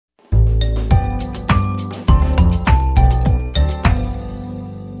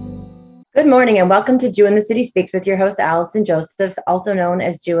Good morning and welcome to Jew in the City Speaks with your host, Allison Josephs, also known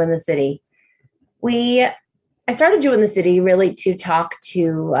as Jew in the City. I started Jew in the City really to talk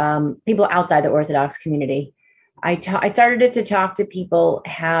to people outside the Orthodox community. I started it to talk to people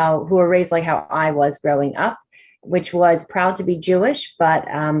who were raised like how I was growing up, which was proud to be Jewish, but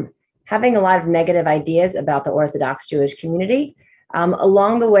having a lot of negative ideas about the Orthodox Jewish community.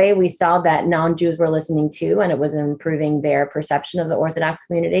 Along the way, we saw that non-Jews were listening too, and it was improving their perception of the Orthodox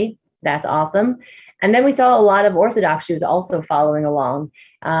community. That's awesome. And then we saw a lot of Orthodox Jews also following along.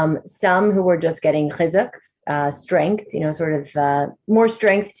 Some who were just getting chizuk, strength, sort of more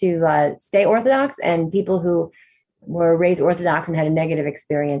strength to stay Orthodox, and people who were raised Orthodox and had a negative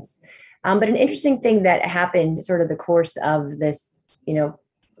experience. But an interesting thing that happened sort of the course of this,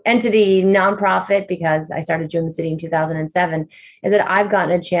 entity nonprofit, because I started Jew in the City in 2007, is that I've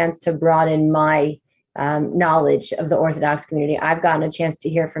gotten a chance to broaden my knowledge of the Orthodox community. I've gotten a chance to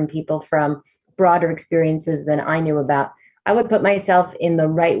hear from people from broader experiences than I knew about. I would put myself in the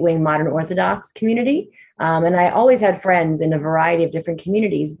right-wing modern Orthodox community, and I always had friends in a variety of different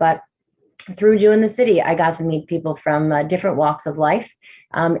communities, but through Jew in the City, I got to meet people from different walks of life.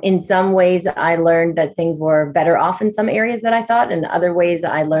 In some ways, I learned that things were better off in some areas that I thought, and other ways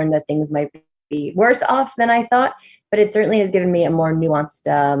I learned that things might be worse off than I thought, but it certainly has given me a more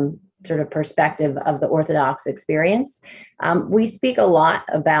nuanced sort of perspective of the Orthodox experience. We speak a lot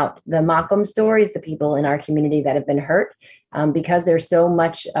about the Makom stories, the people in our community that have been hurt, because there's so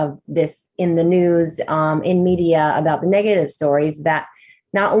much of this in the news, in media about the negative stories, that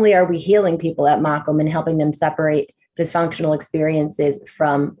not only are we healing people at Makom and helping them separate dysfunctional experiences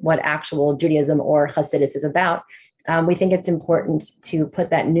from what actual Judaism or Hasidus is about, we think it's important to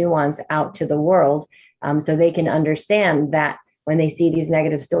put that nuance out to the world, so they can understand that when they see these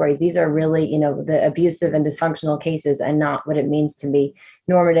negative stories, these are really, the abusive and dysfunctional cases and not what it means to be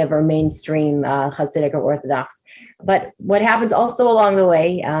normative or mainstream Hasidic or Orthodox. But what happens also along the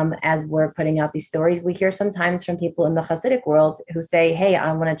way, as we're putting out these stories, we hear sometimes from people in the Hasidic world who say, hey,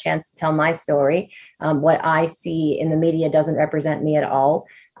 I want a chance to tell my story. What I see in the media doesn't represent me at all.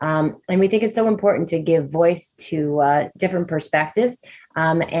 And we think it's so important to give voice to different perspectives.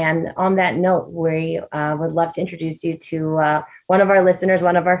 And on that note, we would love to introduce you to one of our listeners,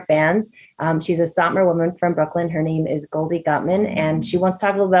 one of our fans. She's a Satmar woman from Brooklyn. Her name is Goldie Gutman, and she wants to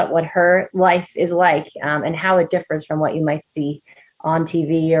talk a little about what her life is like and how it differs from what you might see on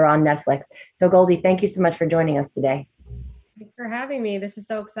TV or on Netflix. So Goldie, thank you so much for joining us today. Thanks for having me. This is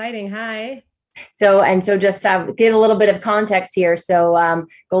so exciting. Hi. So just to give a little bit of context here. So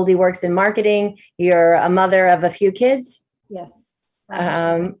Goldie works in marketing. You're a mother of a few kids. Yes.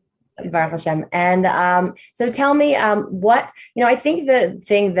 Baruch Hashem. And so tell me I think the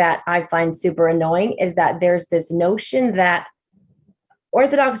thing that I find super annoying is that there's this notion that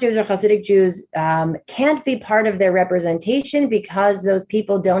Orthodox Jews or Hasidic Jews can't be part of their representation because those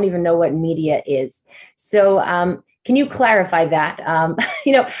people don't even know what media is. So can you clarify that?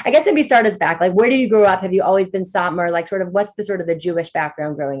 I guess maybe start us back. Like, where did you grow up? Have you always been Satmar? Like, sort of, what's the sort of the Jewish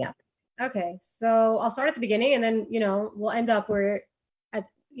background growing up? Okay, so I'll start at the beginning, and then we'll end up where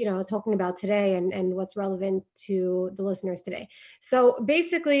talking about today and what's relevant to the listeners today. So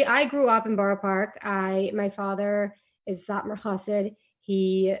basically, I grew up in Borough Park. My father is Satmar Chassid.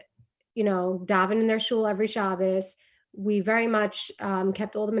 He, daven in their shul every Shabbos. We very much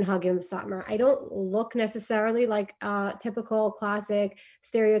kept all the minhagim of Satmar. I don't look necessarily like a typical, classic,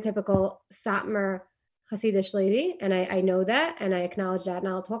 stereotypical Satmar Hasidish lady, and I know that, and I acknowledge that, and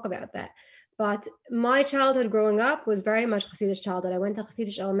I'll talk about that. But my childhood growing up was very much Hasidish childhood. I went to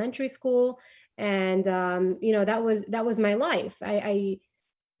Hasidish elementary school, and that was my life.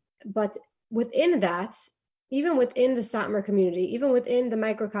 But within that, even within the Satmar community, even within the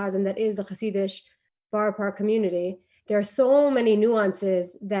microcosm that is the Hasidish Borough Park community, there are so many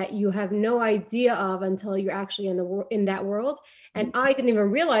nuances that you have no idea of until you're actually in that world. And I didn't even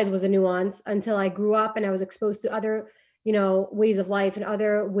realize was a nuance until I grew up and I was exposed to other, ways of life and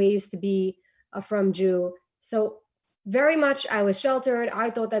other ways to be a Frum Jew. So very much I was sheltered. I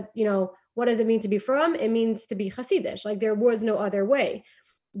thought that, what does it mean to be Frum? It means to be Hasidish. Like, there was no other way.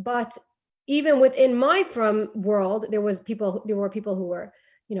 But even within my Frum world, there were people who were,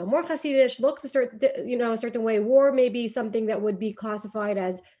 more Hasidish, looked a certain way, wore maybe something that would be classified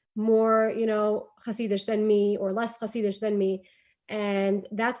as more, Hasidish than me or less Hasidish than me. And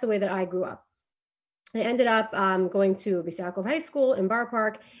that's the way that I grew up. I ended up going to Beis Yaakov High School in Borough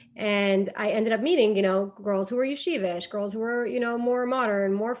Park, and I ended up meeting, girls who were yeshivish, girls who were, more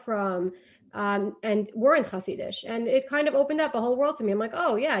modern, more Frum, and weren't Hasidish. And it kind of opened up a whole world to me. I'm like,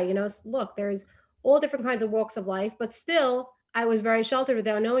 oh yeah, look, there's all different kinds of walks of life, but still I was very sheltered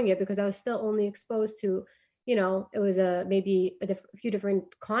without knowing it because I was still only exposed to, it was maybe a few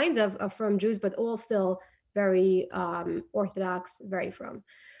different kinds of from Jews, but all still very Orthodox, very from.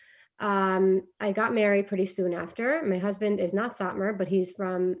 I got married pretty soon after. My husband is not Satmar, but he's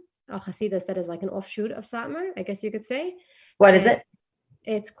from a Hasidus that is like an offshoot of Satmar, I guess you could say. What is And it?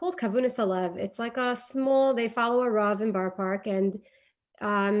 it's called Kavunas Alev. It's like a small, they follow a Rav in Bar Park, and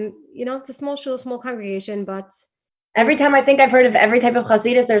it's a small shul, small congregation, but Every it's time I think I've heard of every type of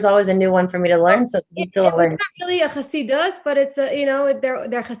Hasidus, there's always a new one for me to learn. So this is still a it's learning. not really a Hasidus, but it's a,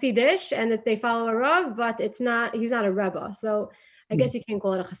 they're Hasidish and that they follow a Rav, but he's not a Rebbe. So I guess you can't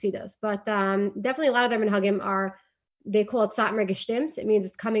call it a Hasidus, but definitely a lot of their minhagim they call it Satmar Gestimmt. It means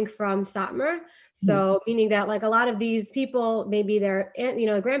it's coming from Satmar. So meaning that like a lot of these people, maybe their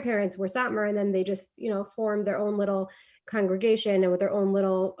grandparents were Satmar, and then they just, formed their own little congregation and with their own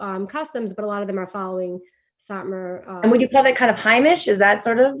little customs, but a lot of them are following Satmar. And would you call that kind of Heimish? Is that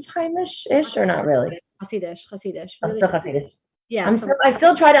sort of Heimish-ish or not really? Hasidish, I'm really still Hasidish. Yeah. I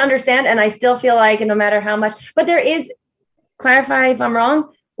still try to understand, and I still feel like no matter how much, but there is, clarify if I'm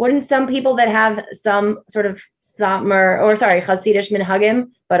wrong, wouldn't some people that have some sort of Hasidish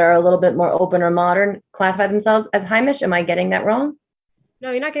minhagim, but are a little bit more open or modern, classify themselves as Heimish? Am I getting that wrong? No,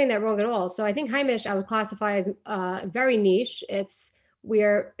 you're not getting that wrong at all. So I think Heimish I would classify as very niche. It's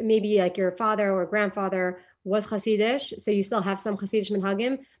where maybe like your father or grandfather was Hasidish, so you still have some Hasidish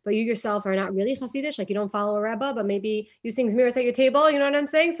minhagim, but you yourself are not really Hasidish, like you don't follow a Rebbe, but maybe you sing Zmiris at your table, you know what I'm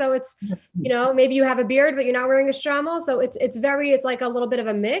saying? So it's, maybe you have a beard, but you're not wearing a shtreimel. So it's like a little bit of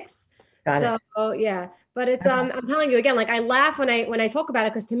a mix. Got it. Yeah. But it's I'm telling you again, like I laugh when I talk about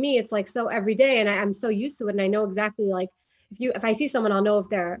it because to me it's like so every day and I'm so used to it and I know exactly like if I see someone, I'll know if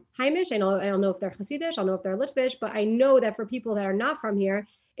they're Heimish. I don't know if they're Hasidish. I'll know if they're Litvish. But I know that for people that are not from here,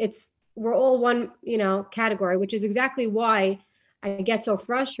 we're all one, category, which is exactly why I get so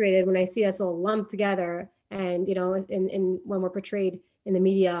frustrated when I see us all lumped together, and in when we're portrayed in the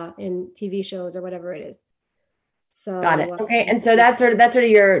media, in TV shows or whatever it is. So got it. Okay, and so that's sort of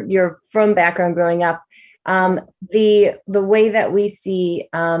your from background growing up. The way that we see,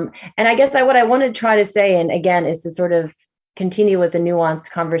 and I guess what I want to try to say, and again, is to sort of continue with the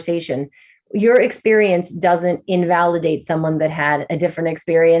nuanced conversation. Your experience doesn't invalidate someone that had a different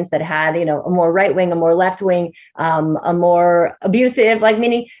experience, that had, a more right wing, a more left wing, a more abusive, like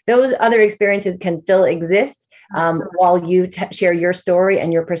meaning those other experiences can still exist while you share your story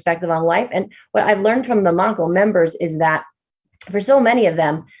and your perspective on life. And what I've learned from the Mako members is that for so many of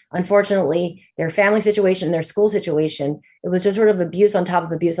them, unfortunately, their family situation, their school situation, it was just sort of abuse on top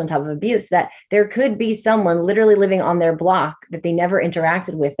of abuse on top of abuse, that there could be someone literally living on their block that they never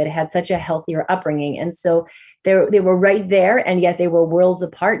interacted with that had such a healthier upbringing. And so they were right there, and yet they were worlds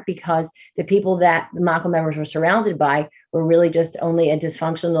apart because the people that the Mako members were surrounded by were really just only a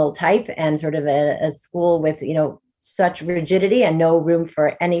dysfunctional type and sort of a school with, such rigidity and no room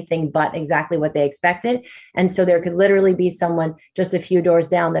for anything but exactly what they expected. And so there could literally be someone just a few doors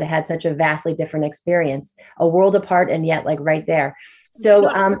down that had such a vastly different experience, a world apart, and yet like right there. So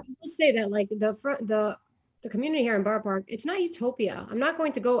I will say that like the community here in Bar Park, it's not utopia. I'm never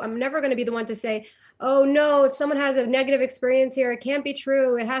going to be the one to say, oh no, if someone has a negative experience here, it can't be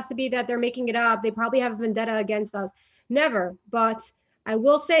true. It has to be that they're making it up. They probably have a vendetta against us. Never. But I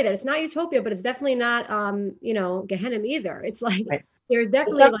will say that it's not utopia, but it's definitely not, Gehenna either. It's like, right. There's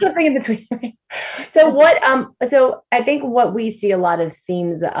definitely like something in between. So so I think what we see a lot of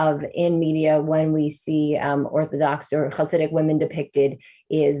themes of in media when we see Orthodox or Hasidic women depicted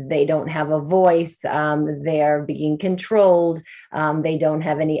is they don't have a voice. They're being controlled. They don't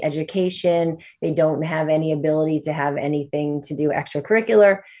have any education. They don't have any ability to have anything to do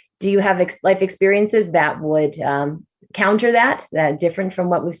extracurricular. Do you have life experiences that would counter that different from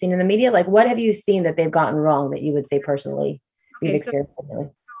what we've seen in the media? Like, what have you seen that they've gotten wrong that you would say personally you've experienced?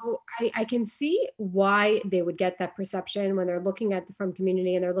 So I can see why they would get that perception when they're looking at the from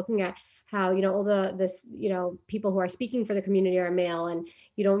community and they're looking at how, all people who are speaking for the community are male, and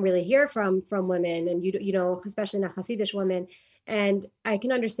you don't really hear from women, and especially not Hasidish women. And I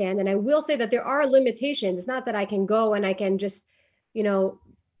can understand, and I will say that there are limitations. It's not that I can go and I can just,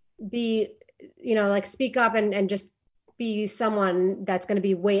 be, like speak up and just be someone that's going to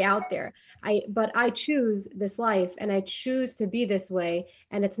be way out there. But I choose this life and I choose to be this way.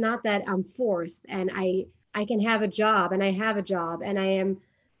 And it's not that I'm forced, and I can have a job, and I have a job, and I am,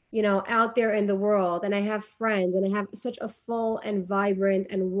 out there in the world, and I have friends, and I have such a full and vibrant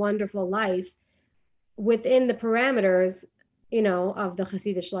and wonderful life within the parameters, of the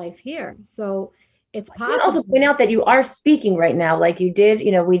Hasidic life here. So it's I just want to also possible. point out that you are speaking right now, like you did,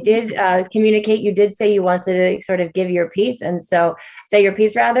 we did communicate. You did say you wanted to sort of give your piece, and so say your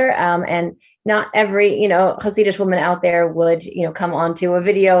piece rather. And not every, Hasidic woman out there would, come onto a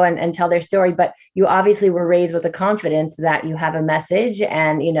video and tell their story, but you obviously were raised with the confidence that you have a message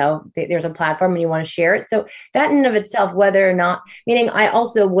and, there's a platform and you want to share it. So that in and of itself, whether or not, meaning I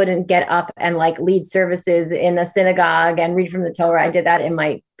also wouldn't get up and like lead services in a synagogue and read from the Torah. I did that in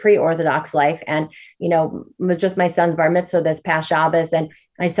my pre-Orthodox life. And it was just my son's bar mitzvah this past Shabbos. And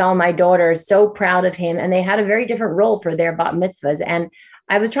I saw my daughter so proud of him, and they had a very different role for their bat mitzvahs. And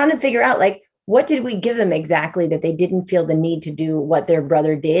I was trying to figure out, like, what did we give them exactly that they didn't feel the need to do what their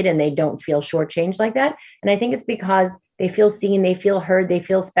brother did and they don't feel shortchanged like that? And I think it's because they feel seen, they feel heard, they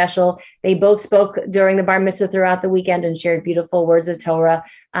feel special. They both spoke during the bar mitzvah throughout the weekend and shared beautiful words of Torah.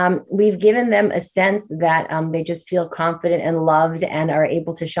 We've given them a sense that they just feel confident and loved and are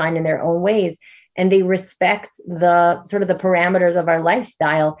able to shine in their own ways. And they respect the sort of the parameters of our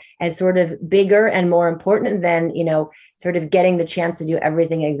lifestyle as sort of bigger and more important than, sort of getting the chance to do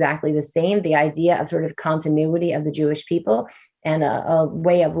everything exactly the same. The idea of sort of continuity of the Jewish people and a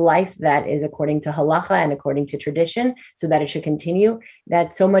way of life that is according to halacha and according to tradition, so that it should continue.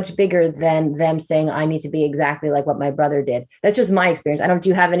 That's so much bigger than them saying, I need to be exactly like what my brother did. That's just my experience. I don't, do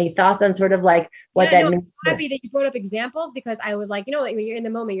you have any thoughts on sort of like what that means? I'm happy that you brought up examples, because I was like, like when you're in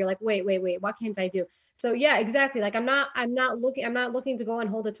the moment, you're like, wait, what can't I do? So yeah, exactly. Like I'm not looking to go and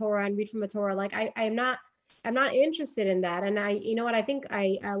hold a Torah and read from a Torah. Like I'm not interested in that. And I think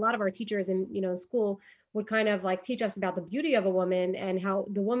a lot of our teachers in, school would kind of like teach us about the beauty of a woman and how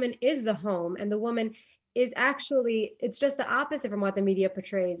the woman is the home, and the woman is actually, it's just the opposite from what the media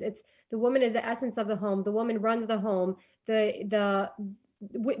portrays. It's the woman is the essence of the home. The woman runs the home.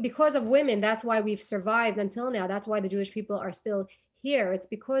 Because of women, that's why we've survived until now. That's why the Jewish people are still here. It's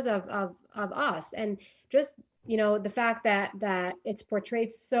because of us. And just, the fact that it's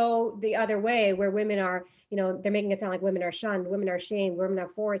portrayed so the other way, where women are, they're making it sound like women are shunned, women are shamed, women are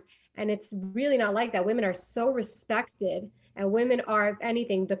forced. And it's really not like that. Women are so respected, and women are, if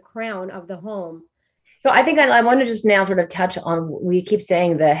anything, the crown of the home. So I think I want to just now sort of touch on, we keep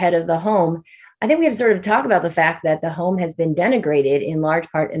saying the head of the home. I think we have sort of talked about the fact that the home has been denigrated in large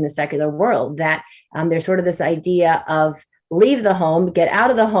part in the secular world, that there's sort of this idea of leave the home, get out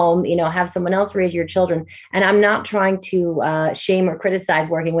of the home, have someone else raise your children. And I'm not trying to shame or criticize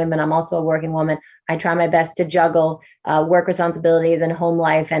working women. I'm also a working woman. I try my best to juggle work responsibilities and home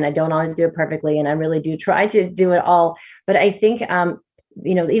life, and I don't always do it perfectly. And I really do try to do it all. But I think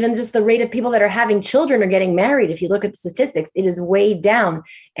even just the rate of people that are having children or getting married, if you look at the statistics, it is way down.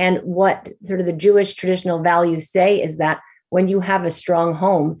 And what sort of the Jewish traditional values say is that when you have a strong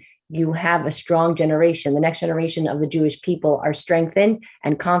home, you have a strong generation. The next generation of the Jewish people are strengthened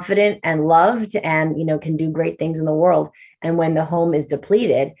and confident and loved and, can do great things in the world. And when the home is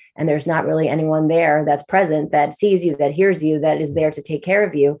depleted and there's not really anyone there that's present, that sees you, that hears you, that is there to take care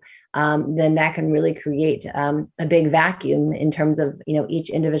of you, then that can really create a big vacuum in terms of, each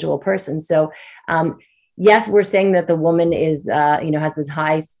individual person. So yes, we're saying that the woman is, has this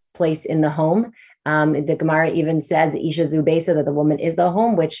high place in the home. The Gemara even says Isha Zubesa, that the woman is the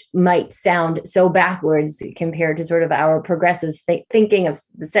home, which might sound so backwards compared to sort of our progressive thinking of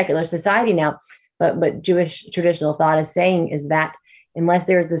the secular society now. But Jewish traditional thought is saying is that unless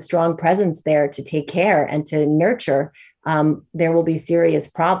there's a strong presence there to take care and to nurture, there will be serious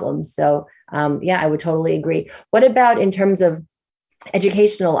problems. So I would totally agree. What about in terms of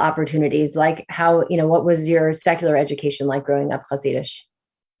educational opportunities? Like how, what was your secular education like growing up Hasidish?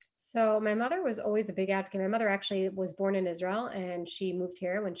 So my mother was always a big advocate. My mother actually was born in Israel, and she moved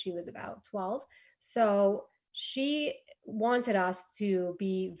here when she was about 12. So she wanted us to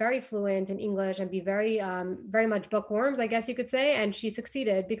be very fluent in English and be very much bookworms, I guess you could say. And she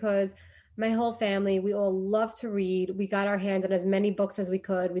succeeded, because my whole family, we all love to read. We got our hands on as many books as we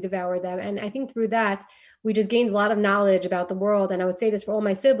could. We devoured them. And I think through that, we just gained a lot of knowledge about the world. And I would say this for all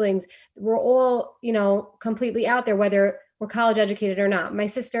my siblings, we're all, completely out there, whether we're college educated or not. My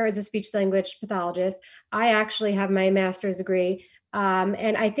sister is a speech language pathologist. I actually have my master's degree.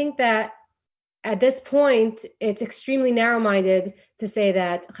 And I think that at this point, it's extremely narrow-minded to say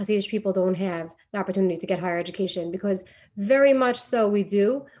that Hasidic people don't have the opportunity to get higher education, because very much so we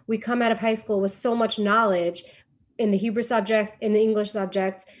do. We come out of high school with so much knowledge in the Hebrew subjects, in the English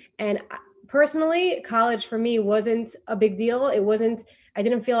subjects. And personally, college for me wasn't a big deal. I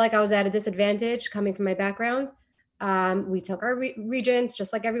didn't feel like I was at a disadvantage coming from my background. We took our regents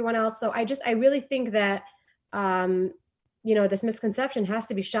just like everyone else. So I really think that, this misconception has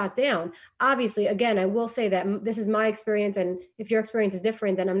to be shot down. Obviously, again, I will say that this is my experience. And if your experience is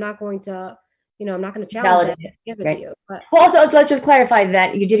different, then I'm not going to, I'm not going to challenge it, Validate, give it to right? you. But Well, also let's just clarify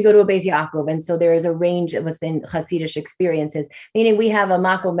that you did go to a Beis Yaakov, and so there is a range within Hasidic experiences. Meaning, we have a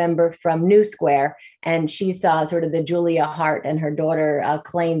Mako member from New Square, and she saw sort of the Julia Hart and her daughter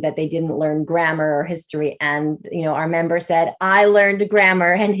claimed that they didn't learn grammar or history, and our member said, "I learned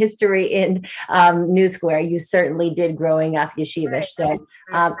grammar and history in New Square. You certainly did growing up yeshivish." So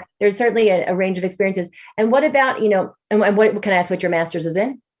there's certainly a range of experiences. And what about and what can I ask what your master's is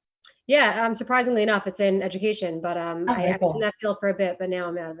in? Yeah, surprisingly enough, it's in education, but I was in Cool. that field for a bit, but now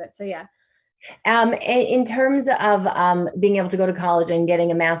I'm out of it. So yeah. In terms of being able to go to college and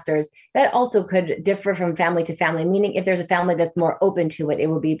getting a master's, that also could differ from family to family. Meaning, if there's a family that's more open to it, it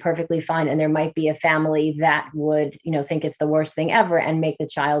would be perfectly fine. And there might be a family that would, think it's the worst thing ever and make the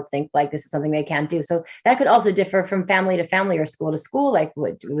child think like this is something they can't do. So that could also differ from family to family or school to school. Like,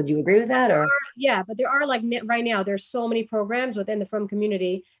 would you agree with that? Or Yeah, but there are like right now, there's so many programs within the Frum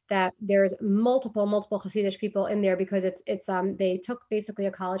community that there's multiple Hasidic people in there because it's they took basically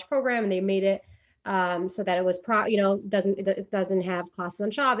a college program and they made it so that it was it doesn't have classes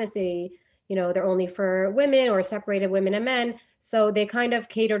on Shabbos. They're only for women or separated women and men. So they kind of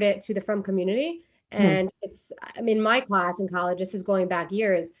catered it to the Frum community. hmm. And I mean, my class in college, this is going back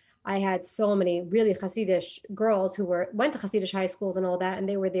years. I had so many really Hasidic girls who went to Hasidic high schools and all that, and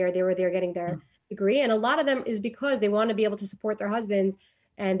they were there getting their degree. And a lot of them is because they want to be able to support their husbands,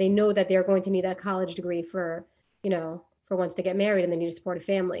 and they know that they're going to need that college degree for once they get married and they need to support a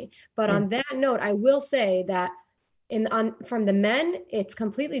family. But on that note, I will say that from the men, it's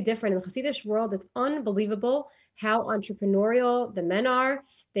completely different. In the Hasidic world, it's unbelievable how entrepreneurial the men are.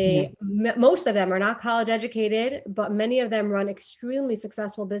 Most of them are not college educated, but many of them run extremely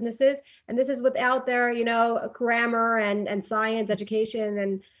successful businesses. And this is without their, grammar and science education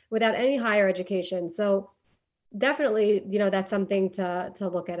and without any higher education. So definitely, that's something to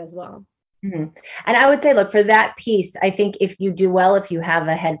look at as well. Mhm. And I would say, look, for that piece, I think if you do well, if you have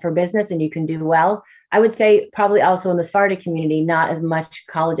a head for business and you can do well, I would say probably also in the Sephardic community, not as much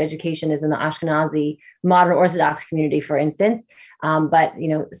college education as in the Ashkenazi modern Orthodox community, for instance. But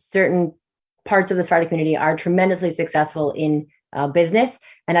certain parts of the Sephardic community are tremendously successful in business,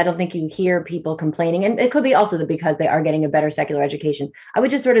 and I don't think you hear people complaining. And it could be also because they are getting a better secular education. I would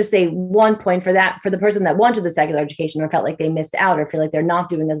just sort of say one point for that, for the person that wanted the secular education or felt like they missed out or feel like they're not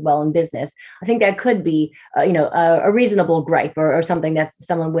doing as well in business. I think that could be, a reasonable gripe or something that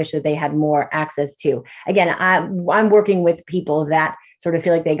someone wished that they had more access to. Again, I'm working with people that sort of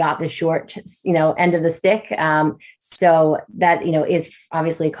feel like they got the short, end of the stick. So that, is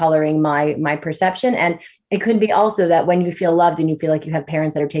obviously coloring my perception. And it could be also that when you feel loved and you feel like you have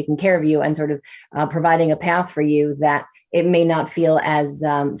parents that are taking care of you and sort of providing a path for you, that it may not feel as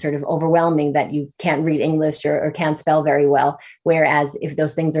sort of overwhelming that you can't read English or can't spell very well. Whereas if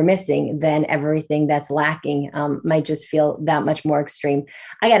those things are missing, then everything that's lacking might just feel that much more extreme.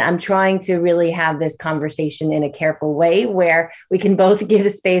 Again, I'm trying to really have this conversation in a careful way where we can both give a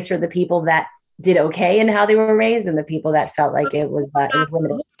space for the people that did okay in how they were raised and the people that felt like it was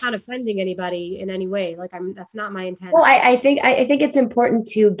limited. I'm not offending anybody in any way. Like that's not my intent. Well, I think it's important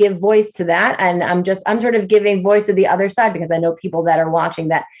to give voice to that, and I'm sort of giving voice to the other side because I know people that are watching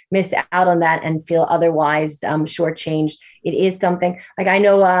that missed out on that and feel otherwise shortchanged. It is something like I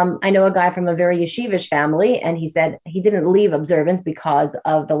know a guy from a very yeshivish family, and he said he didn't leave observance because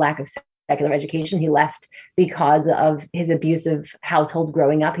of the lack of secular education. He left because of his abusive household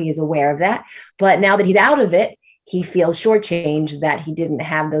growing up. He is aware of that, but now that he's out of it, he feels shortchanged that he didn't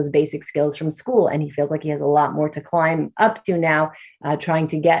have those basic skills from school, and he feels like he has a lot more to climb up to now, trying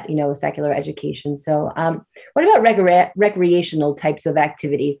to get a secular education. So, what about recreational types of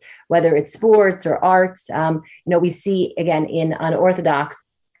activities, whether it's sports or arts? We see again in unorthodox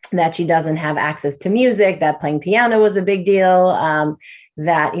that she doesn't have access to music, that playing piano was a big deal.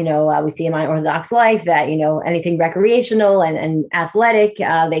 That we see in my Orthodox life that anything recreational and athletic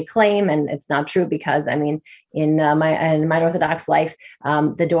they claim, and it's not true because I mean in my Orthodox life,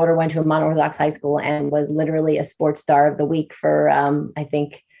 the daughter went to a mono-Orthodox high school and was literally a sports star of the week for I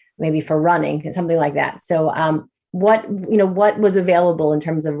think maybe for running, something like that. So what was available in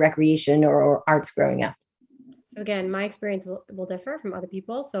terms of recreation or arts growing up? So again, my experience will differ from other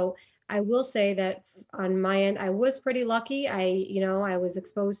people. So I will say that on my end, I was pretty lucky. I was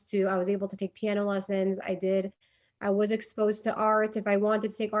I was able to take piano lessons. I was exposed to art. If I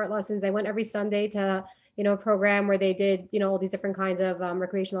wanted to take art lessons, I went every Sunday to, a program where they did, all these different kinds of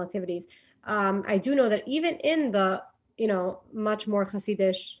recreational activities. I do know that even in the, much more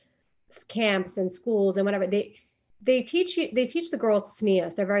Hasidic camps and schools and whatever, they teach the girls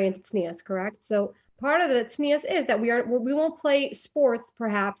tznius. They're very into tznius, correct? So part of the tznius is that we won't play sports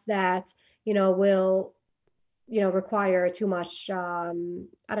perhaps that will require too much, I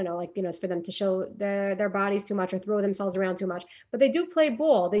don't know, like, for them to show their bodies too much or throw themselves around too much. But they do play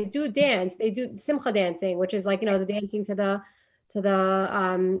ball, they do dance, they do simcha dancing, which is like, the dancing to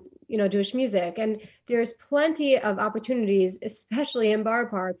the Jewish music. And there's plenty of opportunities, especially in Borough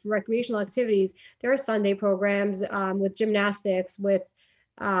Park, for recreational activities. There are Sunday programs, with gymnastics, with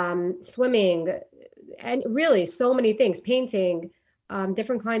swimming, and really so many things, painting,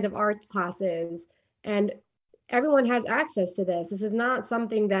 different kinds of art classes. And everyone has access to this. This is not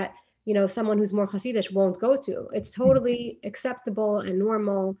something that, someone who's more Hasidish won't go to. It's totally acceptable and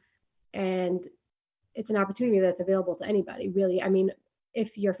normal. And it's an opportunity that's available to anybody, really. I mean,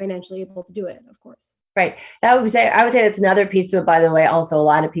 if you're financially able to do it, of course. Right. I would say that's another piece to it, by the way. Also, a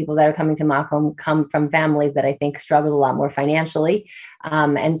lot of people that are coming to Makom come from families that I think struggle a lot more financially.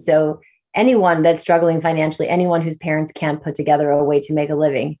 And so anyone that's struggling financially, anyone whose parents can't put together a way to make a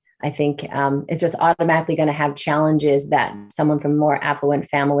living, I think is just automatically going to have challenges that someone from a more affluent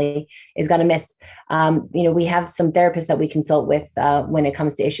family is going to miss. We have some therapists that we consult with when it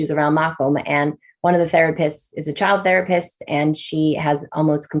comes to issues around Makom, and one of the therapists is a child therapist, and she has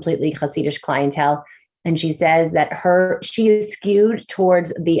almost completely Hasidish clientele. And she says that she is skewed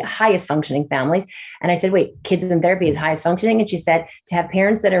towards the highest functioning families. And I said, wait, kids in therapy is highest functioning? And she said, to have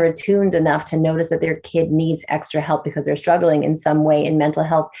parents that are attuned enough to notice that their kid needs extra help because they're struggling in some way in mental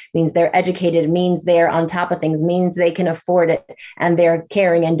health means they're educated, means they're on top of things, means they can afford it, and they're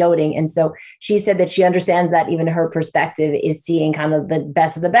caring and doting. And so she said that she understands that even her perspective is seeing kind of the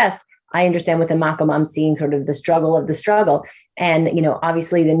best of the best. I understand within Makom, I'm seeing sort of the struggle of the struggle. And,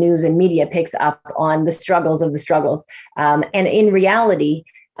 obviously the news and media picks up on the struggles of the struggles. And in reality,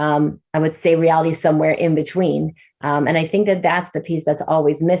 I would say reality is somewhere in between. And I think that that's the piece that's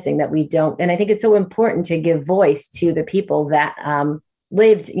always missing, that we don't. And I think it's so important to give voice to the people that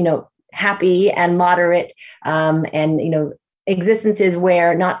lived, happy and moderate and, existences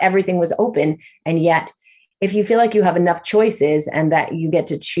where not everything was open. And yet, if you feel like you have enough choices and that you get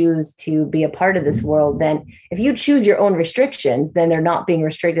to choose to be a part of this world, then if you choose your own restrictions, then they're not being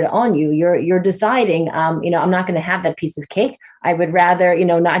restricted on you. You're deciding, I'm not going to have that piece of cake. I would rather,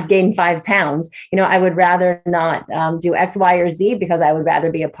 not gain 5 pounds. I would rather not do X, Y, or Z because I would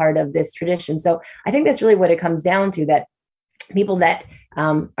rather be a part of this tradition. So I think that's really what it comes down to, that people that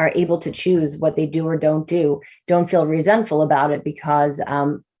are able to choose what they do or don't feel resentful about it because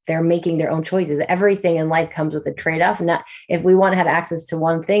they're making their own choices. Everything in life comes with a trade-off. Not if we want to have access to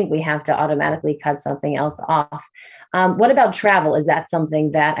one thing, we have to automatically cut something else off. What about travel? Is that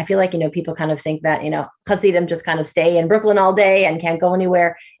something that I feel like, people kind of think that, Hasidim just kind of stay in Brooklyn all day and can't go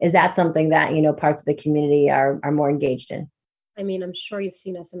anywhere. Is that something that, parts of the community are more engaged in? I mean, I'm sure you've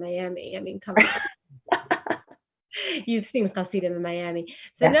seen us in Miami. I mean, come on. You've seen Hasidim in Miami.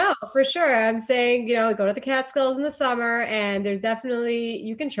 So yeah. No, for sure. I'm saying, go to the Catskills in the summer, and there's definitely,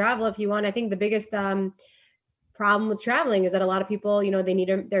 you can travel if you want. I think the biggest problem with traveling is that a lot of people, they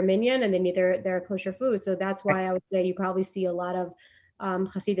need their minyan and they need their kosher food. So that's why I would say you probably see a lot of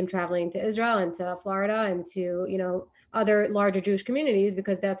Hasidim traveling to Israel and to Florida and to, other larger Jewish communities,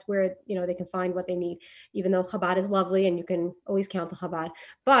 because that's where, they can find what they need, even though Chabad is lovely and you can always count on Chabad.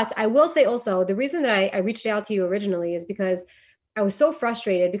 But I will say also, the reason that I reached out to you originally is because I was so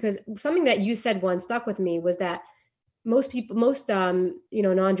frustrated, because something that you said once stuck with me was that most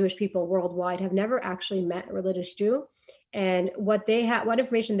non-Jewish people worldwide have never actually met a religious Jew. And what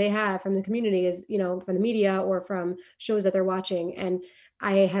information they have from the community is, from the media or from shows that they're watching. And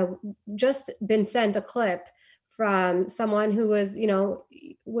I have just been sent a clip from someone who was,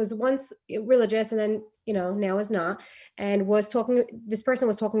 was once religious and then, now is not, and this person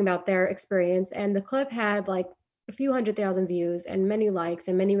was talking about their experience. And the clip had like a few 100,000 views and many likes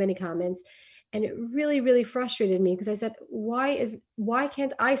and many, many comments. And it really, really frustrated me, because I said, why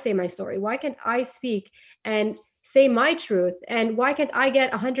can't I say my story? Why can't I speak and say my truth? And why can't I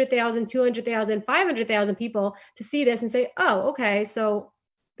get 100,000, 200,000, 500,000 people to see this and say, oh, okay, so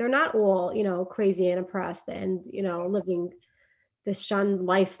they're not all, crazy and oppressed and, living this shunned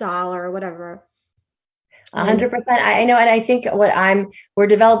lifestyle or whatever. 100%. I know. And I think we're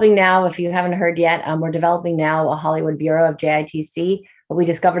developing now, if you haven't heard yet, we're developing now a Hollywood Bureau of JITC. What we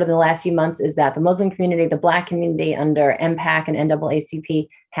discovered in the last few months is that the Muslim community, the Black community under MPAC and NAACP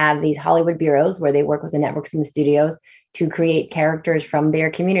have these Hollywood bureaus where they work with the networks and the studios to create characters from their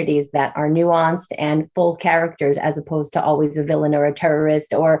communities that are nuanced and full characters, as opposed to always a villain or a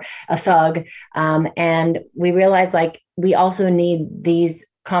terrorist or a thug. And we realized we also need these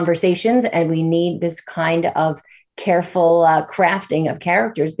conversations, and we need this kind of careful crafting of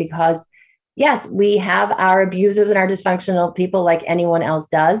characters, because yes, we have our abusers and our dysfunctional people like anyone else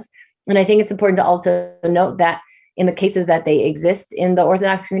does. And I think it's important to also note that in the cases that they exist in the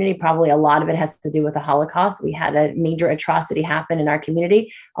Orthodox community, probably a lot of it has to do with the Holocaust. We had a major atrocity happen in our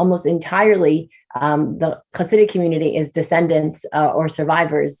community. Almost entirely, the Hasidic community is descendants or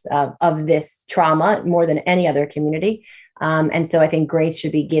survivors of this trauma more than any other community. And so I think grace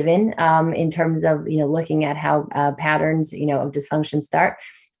should be given in terms of, looking at how patterns, of dysfunction start.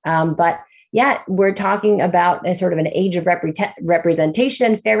 But yeah, we're talking about a sort of an age of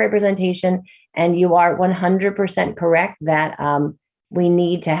representation, fair representation. And you are 100% correct that we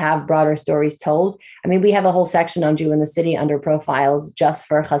need to have broader stories told. I mean, we have a whole section on Jew in the City under profiles just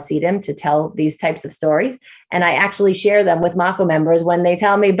for Hasidim to tell these types of stories. And I actually share them with Mako members when they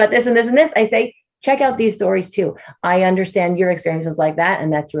tell me, but this and this and this, I say, check out these stories too. I understand your experiences like that,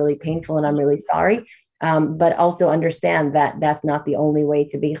 and that's really painful, and I'm really sorry. But also understand that that's not the only way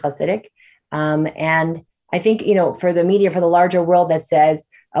to be Hasidic. And I think, for the media, for the larger world that says,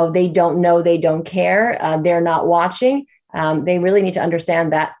 oh, they don't know, they don't care, they're not watching, they really need to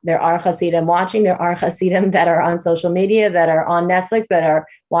understand that there are Hasidim watching, there are Hasidim that are on social media, that are on Netflix, that are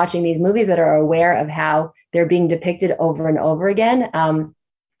watching these movies, that are aware of how they're being depicted over and over again.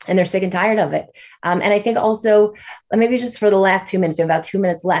 And they're sick and tired of it. And I think also, maybe just for the last 2 minutes, we have about 2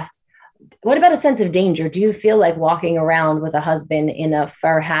 minutes left. What about a sense of danger? Do you feel like walking around with a husband in a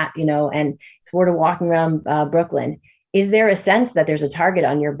fur hat, and sort of walking around Brooklyn? Is there a sense that there's a target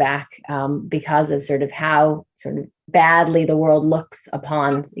on your back because of sort of how sort of badly the world looks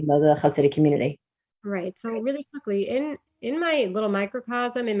upon, the Hasidic community? Right. So really quickly, in my little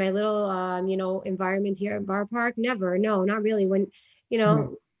microcosm, in my little environment here at Borough Park, never, no, not really. When,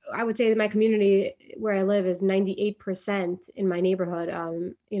 Mhm. I would say that my community where I live is 98% in my neighborhood,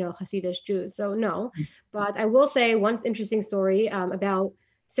 Hasidic Jews. So no, but I will say one interesting story about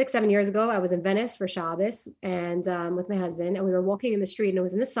 6, 7 years ago, I was in Venice for Shabbos and with my husband, and we were walking in the street, and it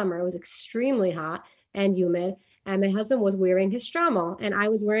was in the summer. It was extremely hot and humid, and my husband was wearing his stromal, and I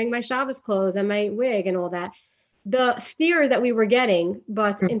was wearing my Shabbos clothes and my wig and all that. The steer that we were getting,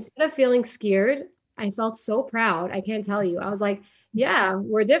 but instead of feeling scared, I felt so proud. I can't tell you. I was like, yeah,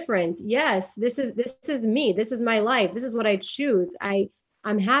 we're different. Yes, this is me. This is my life. This is what I choose.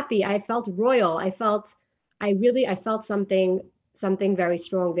 I'm happy. I felt royal. I felt something very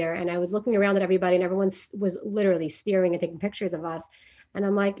strong there. And I was looking around at everybody, and everyone was literally staring and taking pictures of us. And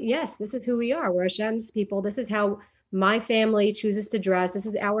I'm like, yes, this is who we are. We're Hashem's people. This is how my family chooses to dress. This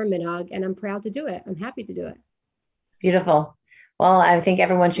is our minhag, and I'm proud to do it. I'm happy to do it. Beautiful. Well, I think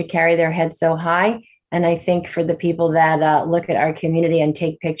everyone should carry their head so high. And I think for the people that look at our community and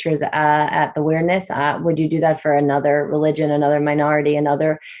take pictures at the weirdness, would you do that for another religion, another minority,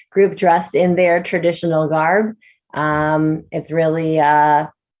 another group dressed in their traditional garb? It's really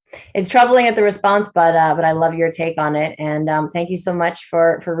it's troubling at the response, but I love your take on it. And thank you so much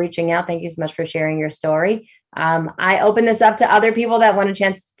for reaching out. Thank you so much for sharing your story. I open this up to other people that want a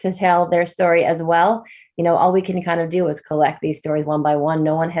chance to tell their story as well. All we can kind of do is collect these stories one by one.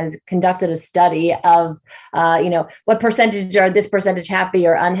 No one has conducted a study of, what percentage are this percentage happy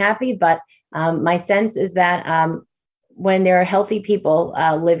or unhappy. But my sense is that when there are healthy people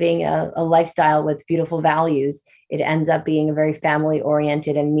living a lifestyle with beautiful values, it ends up being a very family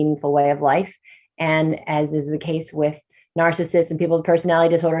oriented and meaningful way of life. And as is the case with narcissists and people with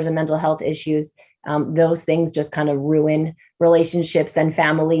personality disorders and mental health issues, those things just kind of ruin relationships and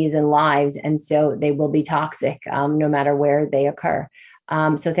families and lives. And so they will be toxic no matter where they occur.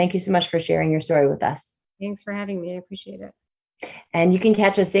 So thank you so much for sharing your story with us. Thanks for having me. I appreciate it. And you can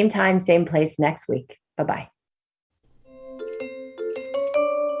catch us same time, same place next week. Bye-bye.